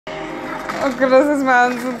Oh goodness, this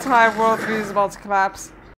man's entire worldview is about to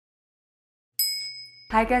collapse.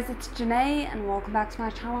 Hi guys, it's Janae and welcome back to my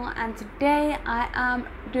channel, and today I am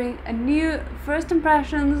doing a new first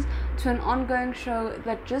impressions to an ongoing show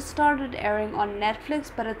that just started airing on Netflix,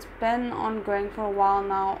 but it's been ongoing for a while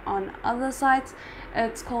now on other sites.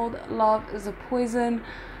 It's called Love is a Poison,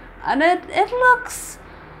 and it looks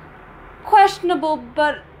questionable,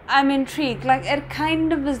 but I'm intrigued. Like, it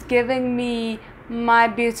kind of is giving me My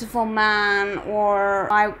Beautiful Man or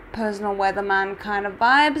My Personal Weatherman kind of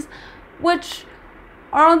vibes, which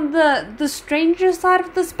are on the stranger side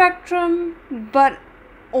of the spectrum, but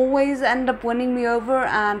always end up winning me over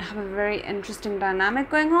and have a very interesting dynamic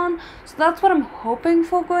going on. So that's what I'm hoping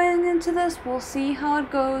for going into this. We'll see how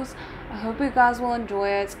it goes. I hope you guys will enjoy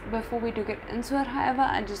it. Before we do get into it, however,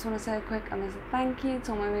 I just want to say a quick amazing thank you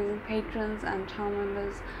to all my amazing patrons and channel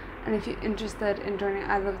members. And if you're interested in joining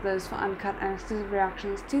either of those for uncut and exclusive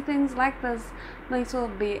reactions to things like this, links will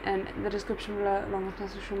be in the description below, along with my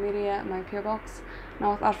social media and my PO box.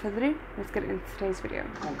 Now without further ado, let's get into today's video.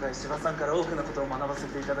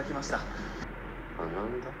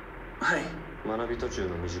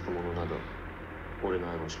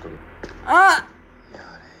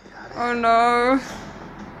 Oh no.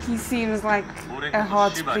 He seems like a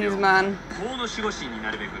hard to please man.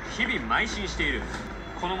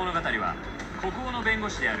 この物語は国語の弁護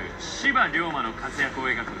士である柴龍馬の活躍を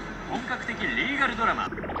描く本格的リーガルドラマ。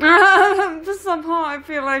 Somehow I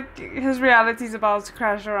feel like his reality is about to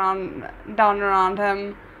crash down around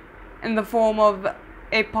him in the form of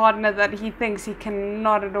a partner that he thinks he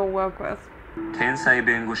cannot at all work with. 天才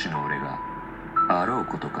弁護士の俺があろう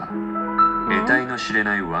ことか得体の知れ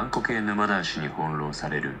ないワンコ系沼男子に翻弄さ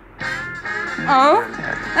れる。Oh?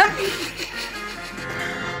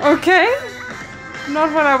 Okay.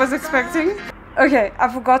 Not what I was expecting. Okay, I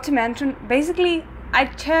forgot to mention, basically, I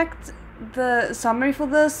checked the summary for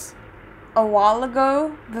this a while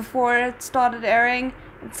ago before it started airing.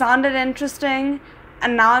 It sounded interesting,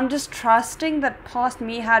 and now I'm just trusting that past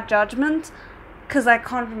me had judgment, because I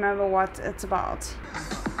can't remember what it's about.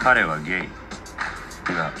 彼はゲイ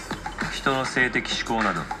が人の性的指向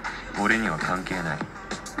など俺には関係ない。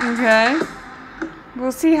 Okay.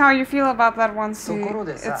 We'll see how you feel about that once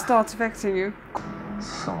it starts affecting you.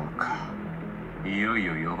 そうか。いよい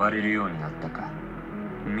よ呼ばれるようになったか。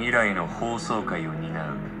未来の法曹界を担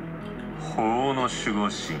う法の守護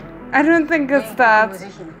神。I don't think it's that.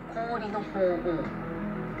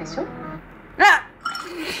 Ah!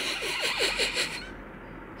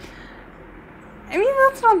 I mean,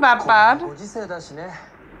 that's not that bad. ご時世だしね。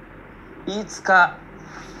いつか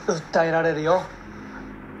訴えられるよ。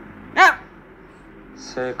Ah!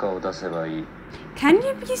 成果を出せばいい。 Can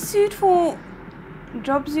you be sued for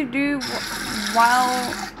jobs you do while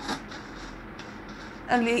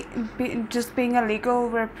just being a legal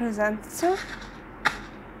representative?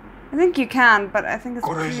 I think you can, but I think it's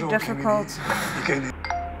pretty difficult.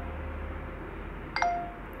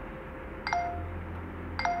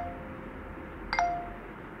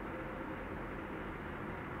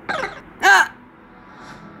 Ah!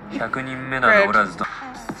 100人目などおらずと。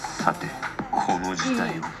さて、この事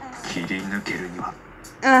態を切り抜けるには。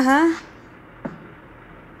Uh-huh.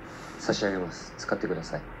 差し上げます。使ってくだ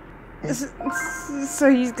さい。 So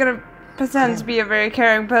he's gonna pretend to be a very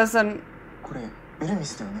caring person. これエルミ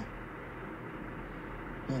スだよね。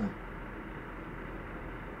いいの？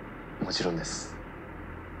もちろんです。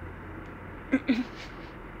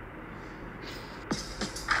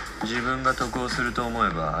自分が得をすると思え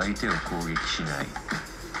ば相手を攻撃しない。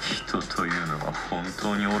人というのは本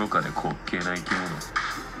当に愚かで滑稽な生き物。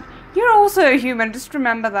 You're also a human, just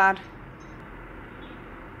remember that.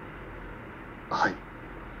 はい。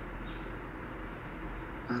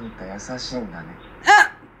あんた優しいんだね。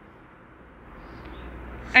Ah!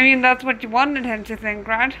 I mean, that's what you wanted him to think,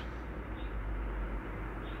 right?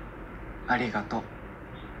 ありがとう。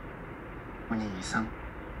お兄さん。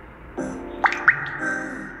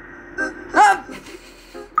Ah!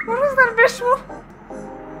 What was that visual?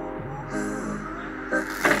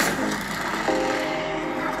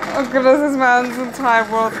 Oh goodness, this man's entire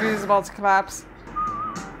worldview is about to collapse.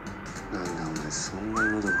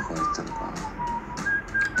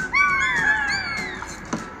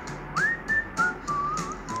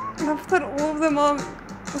 After all of them are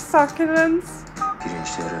succulents.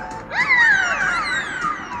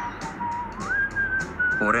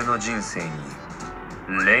 俺の人生に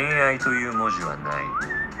恋愛という文字はない。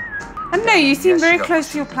 I don't know, you seem very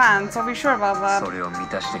close to your plans, I'll be sure about that. それを満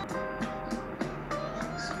たして。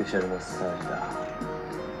スペシャルマッサージだ。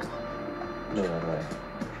どうだろう？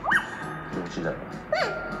気持ちいいだろ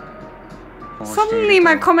う。Suddenly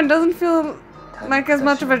my comment doesn't feel like as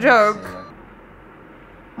much of a joke.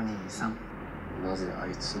 お兄さん、なぜあ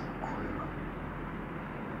いつの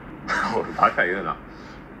声がおいバカ言うな。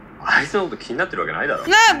あいつのこと気になってるわけないだろ。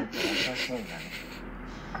No!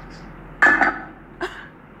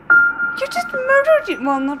 You just murdered,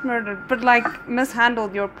 well, not murdered, but like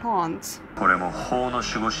mishandled your plants. これも法の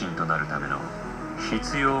守護神となるための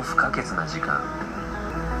必要不可欠な時間。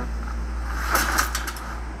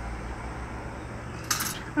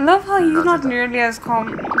I love how he's not nearly as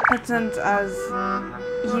competent as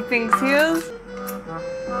he thinks he is.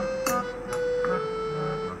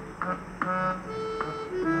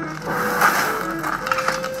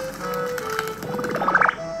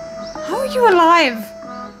 How are you alive?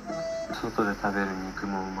 外で食べる肉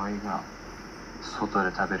もうまいが、外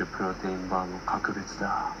で食べるプロテインバーも格別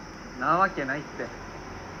だ。なわけないって。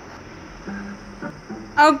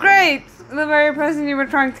Oh great! The very person you were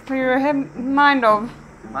trying to clear your mind of.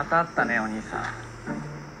 また会ったね、お兄さん。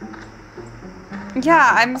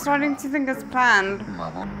Yeah, I'm starting to think it's planned.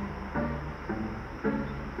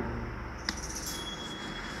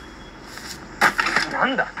 な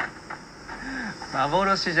んだ。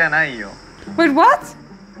幻じゃないよ。Wait, what?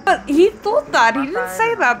 But he thought that. He didn't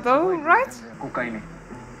say that though, right? 5回目。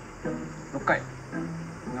6回。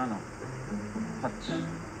7、8、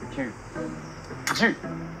9、10。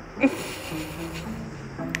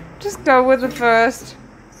Just go with the first.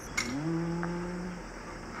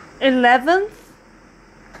 11th?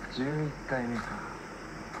 11回目か。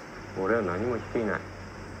俺は何も言っていない。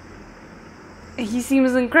He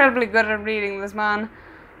seems incredibly good at reading, this man,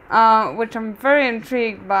 which I'm very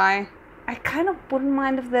intrigued by. I kind of wouldn't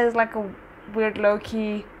mind if there's like a weird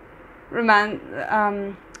low-key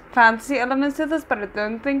fantasy element to this, but I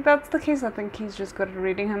don't think that's the case. I think he's just good at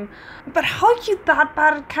reading him. But how are you that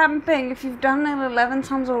bad at camping if you've done it 11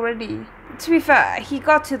 times already? To be fair, he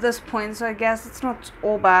got to this point, so I guess it's not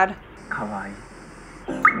all bad. かわいい。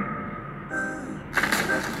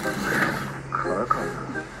からかな。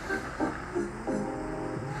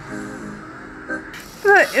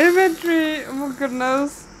The imagery, oh my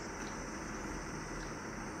goodness.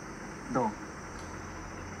 どう？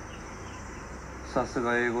さす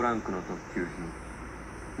が英語ランクの特級品。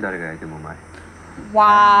誰が焼いてもうまい。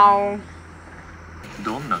Wow.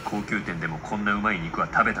 どんな高級店でもこんなうまい肉は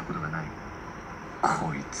食べたことがない。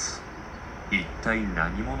こいつ、一体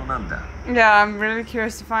何者なんだ？ Yeah, I'm really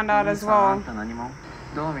curious to find out as あ well. んた何も？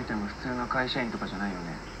どう見ても普通の会社員とかじゃないよ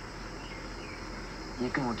ね。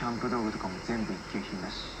肉もキャンプ道具とかも全部一級品だ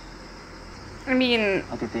し。I mean,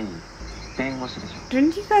 当てていい？弁護士でしょ。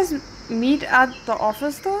 didn't you guys meet at the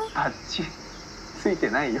office though? あっちつい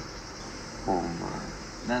てないよ。お前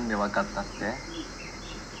なんでわかったって？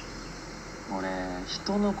俺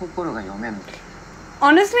人の心が読めんの。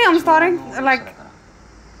 Honestly, I'm starting, like,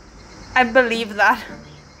 I believe that.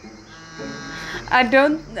 I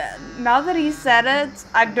don't, now that he said it,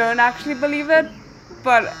 I don't actually believe it,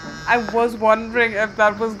 but I was wondering if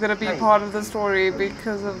that was gonna be part of the story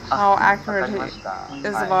because of how accurate he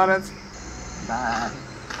is about it. Bye.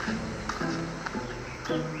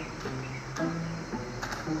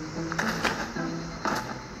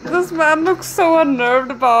 This man looks so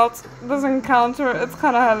unnerved about this encounter, it's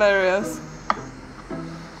kind of hilarious.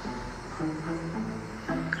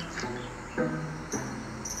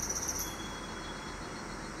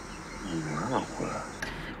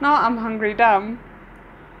 Now I'm hungry, damn.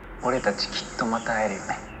 俺たちきっとまた会えるよ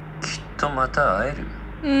ね。きっとまた会える。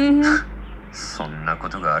Mm-hmm. そんなこ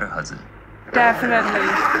とがあるはず。 Definitely.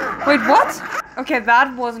 Wait, what? Okay,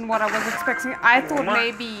 that wasn't what I was expecting. I thought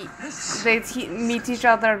maybe they'd meet each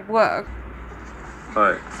other at work.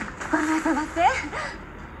 はい。ごめんなさい。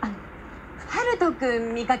ハルト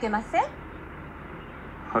君見かけません？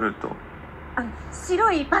ハルト。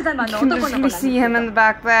白いパジャマ You の can 男の子なん literally です see け him ど in the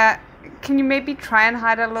back there. Can you maybe try and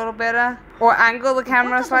hide a little better? Or angle the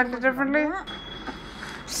camera slightly differently?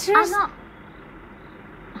 Seriously?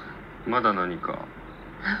 まだ何か。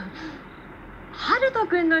ハルト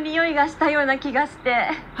君の匂いがしたような気がして。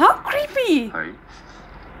 How creepy! はい。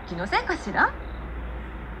気のせいかしら？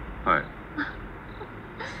はい。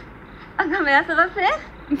ごめんなさいませ。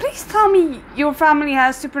 Please tell me your family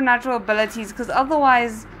has supernatural abilities, because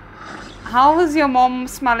otherwise, how is your mom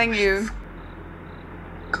smelling you?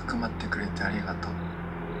 かくまってくれてありがとう。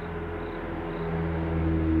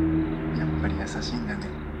やっぱり優しいんだね。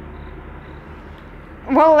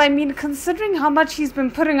 Well, I mean, considering how much he's been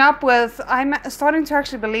putting up with, I'm starting to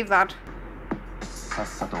actually believe that. さっ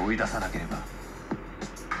さと追い出さなければ。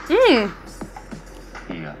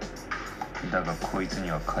いや、だがこいつに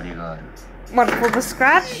は借りがある。What, for the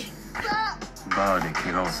scratch? バーで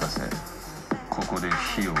怪我をさせ、ここで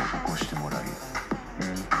火を起こしてもらい、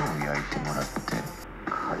肉を焼いてもらって、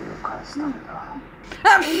借りを返すためだ。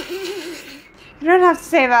You don't have to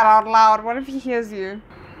say that out loud. What if he hears you?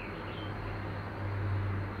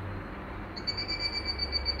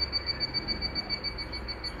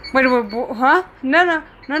 Wait, huh? No.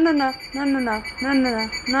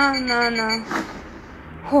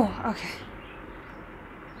 Oh, okay.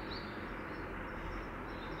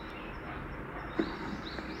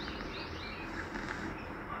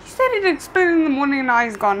 He said he'd explain in the morning and now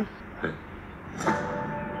he's gone.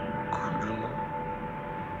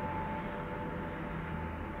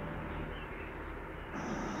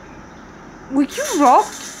 Were you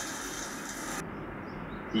robbed?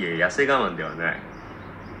 いえ、痩せ我慢ではない。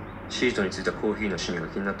シートについたコーヒーのシミが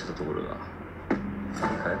気になってたところだ。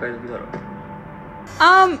買い替え時だろ。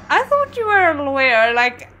I thought you were a lawyer.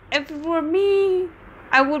 Like, if it were me,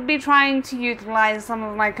 I would be trying to utilize some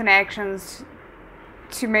of my connections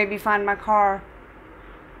to maybe find my car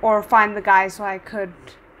or find the guy so I could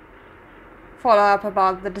follow up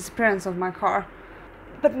about the disappearance of my car.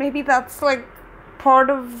 But maybe that's like part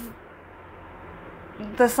of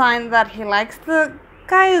the sign that he likes the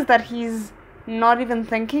guy, is that he's not even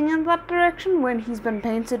thinking in that direction when he's been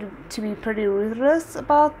painted to be pretty ruthless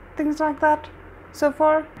about things like that so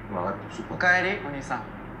far. おかえり、お兄さん。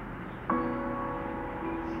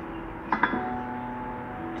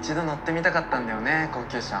一度乗ってみたかったんだよね、高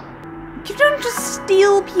級車。You don't just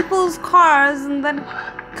steal people's cars and then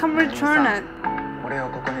come return it. 俺を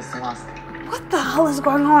ここに住まわせて。What the hell is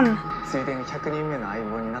going on? ついでに100人目の相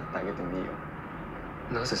棒になってあげてもいいよ。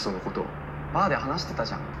なぜそのことを？バーで話してた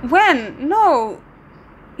じゃん。When? No.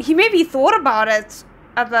 He maybe thought about it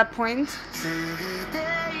at that point.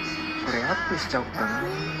 これアップしちゃおうかな。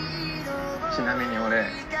ちなみに俺。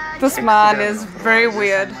This man is very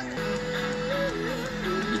weird.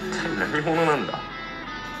 一体何者なんだ？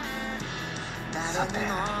さて、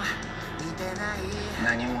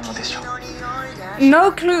何者でしょう。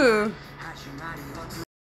 No clue.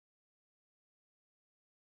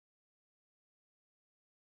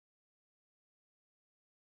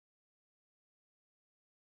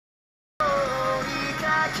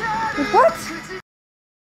 What?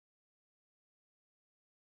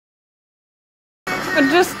 But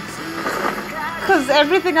just because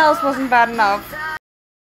everything else wasn't bad enough.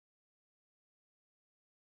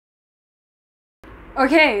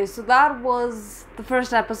 Okay, so that was the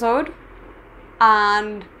first episode,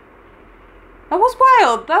 and that was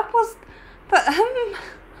wild. That was I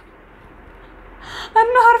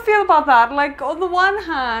don't know how to feel about that. Like, on the one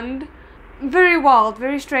hand, very wild,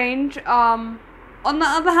 very strange. On the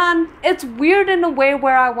other hand, it's weird in a way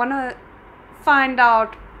where I want to find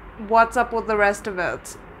out what's up with the rest of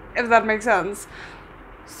it, if that makes sense.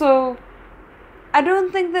 So, I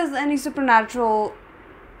don't think there's any supernatural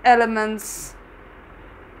elements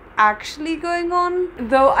actually going on,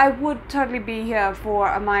 though I would totally be here for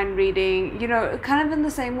a mind reading, you know, kind of in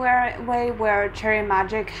the same way where Cherry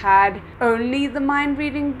Magic had only the mind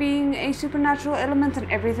reading being a supernatural element and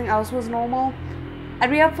everything else was normal. I'd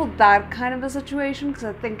be up for that kind of a situation because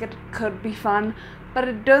I think it could be fun, but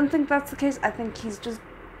I don't think that's the case. I think he's just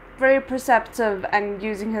very perceptive and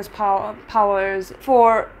using his powers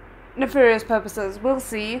for nefarious purposes. We'll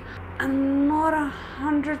see. I'm not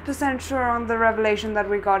 100% sure on the revelation that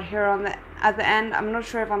we got here at the end. I'm not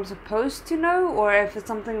sure if I'm supposed to know or if it's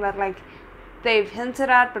something that like they've hinted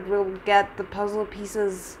at, but we'll get the puzzle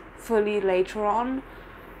pieces fully later on.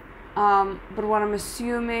 But what I'm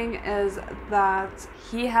assuming is that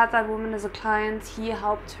he had that woman as a client, he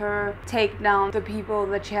helped her take down the people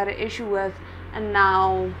that she had an issue with, and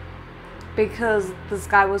now because this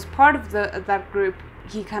guy was part of that group,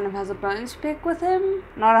 he kind of has a bone to pick with him.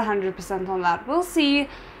 Not 100% on that. We'll see.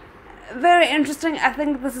 Very interesting. I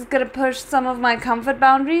think this is gonna push some of my comfort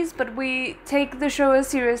boundaries, but we take the show as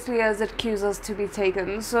seriously as it cues us to be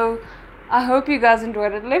taken. So I hope you guys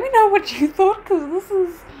enjoyed it. Let me know what you thought, because this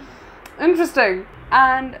is interesting.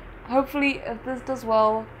 And hopefully if this does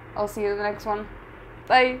well, I'll see you in the next one.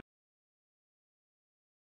 Bye.